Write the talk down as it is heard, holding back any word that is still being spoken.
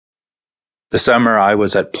The summer I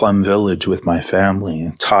was at Plum Village with my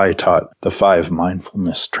family. Ty taught the 5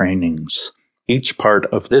 mindfulness trainings. Each part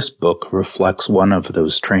of this book reflects one of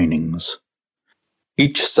those trainings.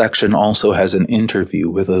 Each section also has an interview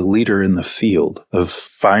with a leader in the field of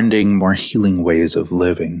finding more healing ways of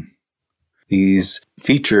living. These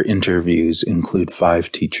feature interviews include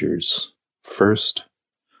 5 teachers. First,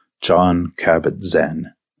 Jon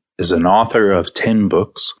Kabat-Zinn is an author of 10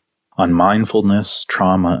 books on mindfulness,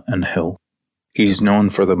 trauma, and health. He's known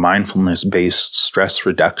for the mindfulness-based stress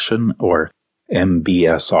reduction, or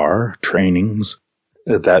MBSR, trainings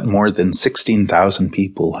that more than 16,000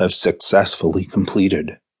 people have successfully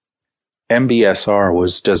completed. MBSR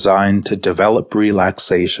was designed to develop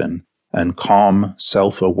relaxation and calm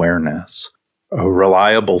self-awareness, a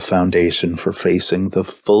reliable foundation for facing the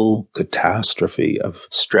full catastrophe of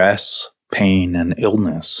stress, pain, and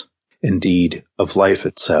illness, indeed, of life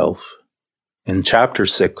itself. In Chapter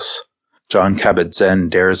 6, Jon Kabat-Zinn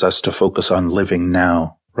dares us to focus on living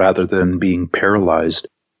now, rather than being paralyzed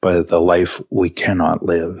by the life we cannot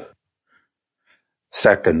live.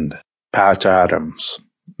 Second, Patch Adams,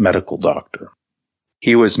 medical doctor.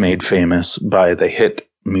 He was made famous by the hit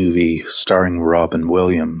movie starring Robin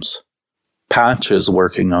Williams. Patch is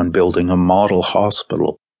working on building a model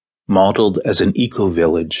hospital, modeled as an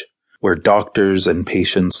eco-village, where doctors and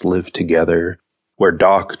patients live together, where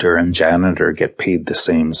doctor and janitor get paid the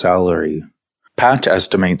same salary. Patch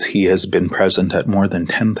estimates he has been present at more than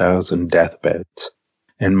 10,000 deathbeds.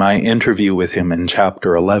 In my interview with him in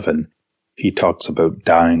Chapter 11, he talks about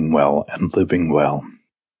dying well and living well.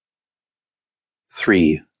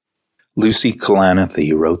 3. Lucy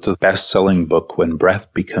Kalanithi wrote the best-selling book When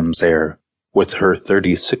Breath Becomes Air with her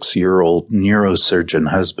 36-year-old neurosurgeon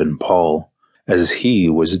husband Paul, as he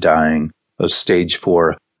was dying of stage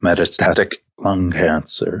 4 metastatic lung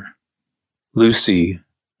cancer. Lucy,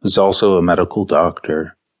 who's also a medical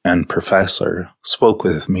doctor and professor, spoke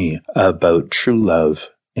with me about true love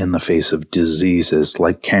in the face of diseases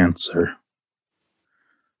like cancer.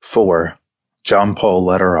 4. John Paul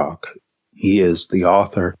Lederach. He is the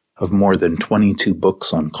author of more than 22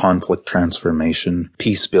 books on conflict transformation,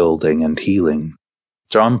 peace building, and healing.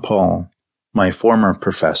 John Paul, my former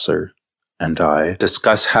professor, and I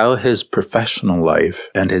discuss how his professional life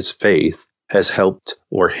and his faith has helped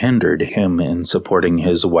or hindered him in supporting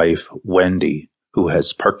his wife, Wendy, who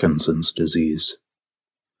has Parkinson's disease.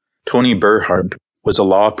 Tony Berhard was a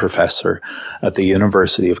law professor at the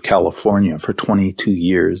University of California for 22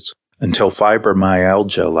 years, until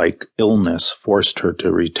fibromyalgia-like illness forced her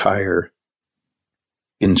to retire.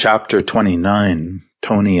 In Chapter 29,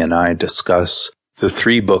 Tony and I discuss the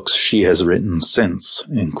 3 books she has written since,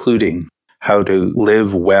 including How to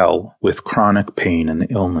Live Well with Chronic Pain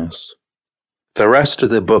and Illness. The rest of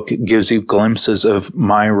the book gives you glimpses of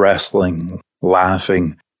my wrestling,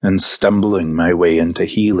 laughing, and stumbling my way into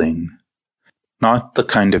healing. Not the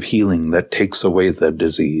kind of healing that takes away the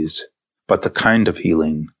disease, but the kind of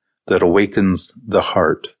healing that awakens the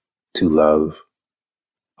heart to love.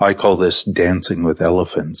 I call this dancing with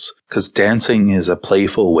elephants, because dancing is a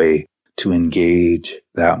playful way to engage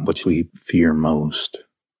that which we fear most.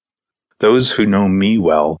 Those who know me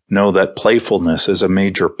well know that playfulness is a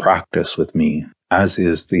major practice with me, as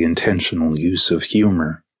is the intentional use of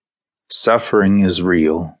humor. Suffering is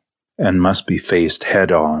real and must be faced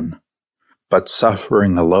head-on, but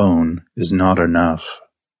suffering alone is not enough.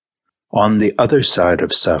 On the other side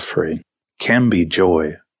of suffering can be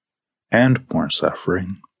joy and more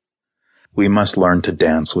suffering. We must learn to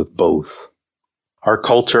dance with both. Our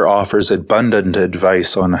culture offers abundant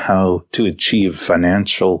advice on how to achieve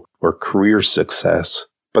financial or career success,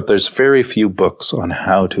 but there's very few books on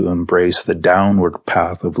how to embrace the downward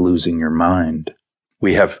path of losing your mind.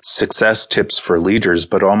 We have success tips for leaders,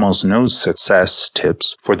 but almost no success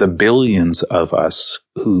tips for the billions of us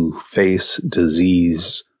who face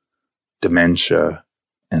disease, dementia,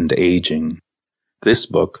 and aging. This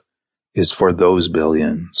book is for those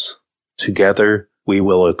billions. Together, we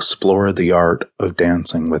will explore the art of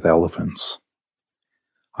dancing with elephants.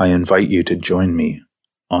 I invite you to join me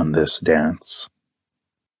on this dance.